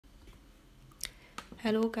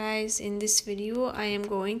Hello guys, in this video I am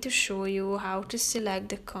going to show you how to select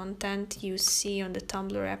the content you see on the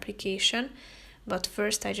Tumblr application. But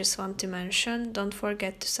first I just want to mention, don't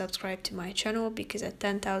forget to subscribe to my channel because at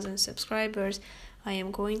 10,000 subscribers I am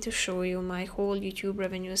going to show you my whole YouTube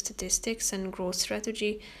revenue statistics and growth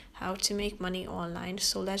strategy, how to make money online.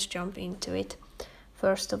 So let's jump into it.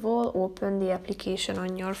 First of all, open the application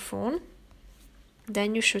on your phone.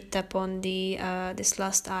 Then you should tap on the this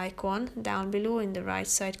last icon down below in the right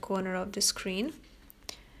side corner of the screen.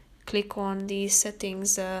 Click on the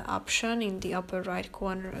settings option in the upper right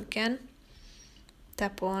corner again.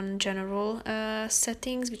 Tap on general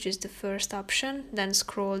settings, which is the first option. Then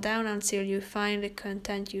scroll down until you find the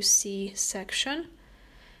content you see section.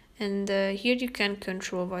 And here you can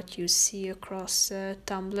control what you see across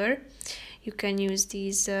Tumblr. You can use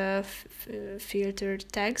these filtered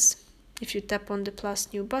tags. If you tap on the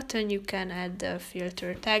plus new button, you can add the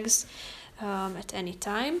filter tags at any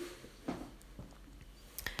time.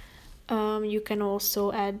 You can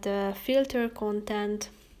also add the filter content.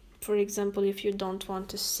 For example, if you don't want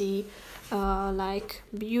to see like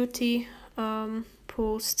beauty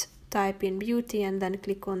post, type in beauty and then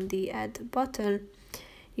click on the add button.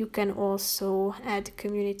 You can also add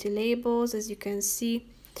community labels. As you can see,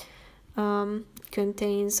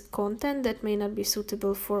 contains content that may not be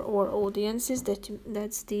suitable for all audiences.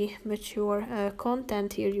 That's the mature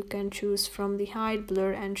content. Here you can choose from the hide,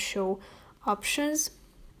 blur and show options.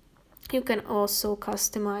 You can also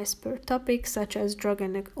customize per topic, such as drug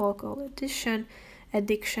and alcohol addiction.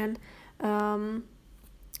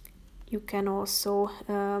 You can also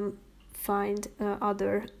find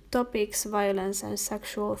other topics, violence and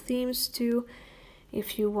sexual themes too.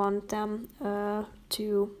 If you want them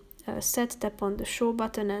to set, tap on the show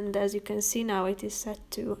button, and as you can see now it is set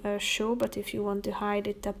to show, but if you want to hide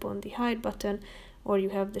it, tap on the hide button, or you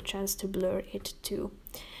have the chance to blur it too.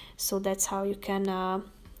 So that's how you can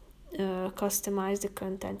customize the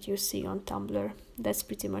content you see on Tumblr. That's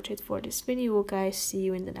pretty much it for this video, guys. See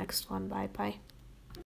you in the next one. Bye bye.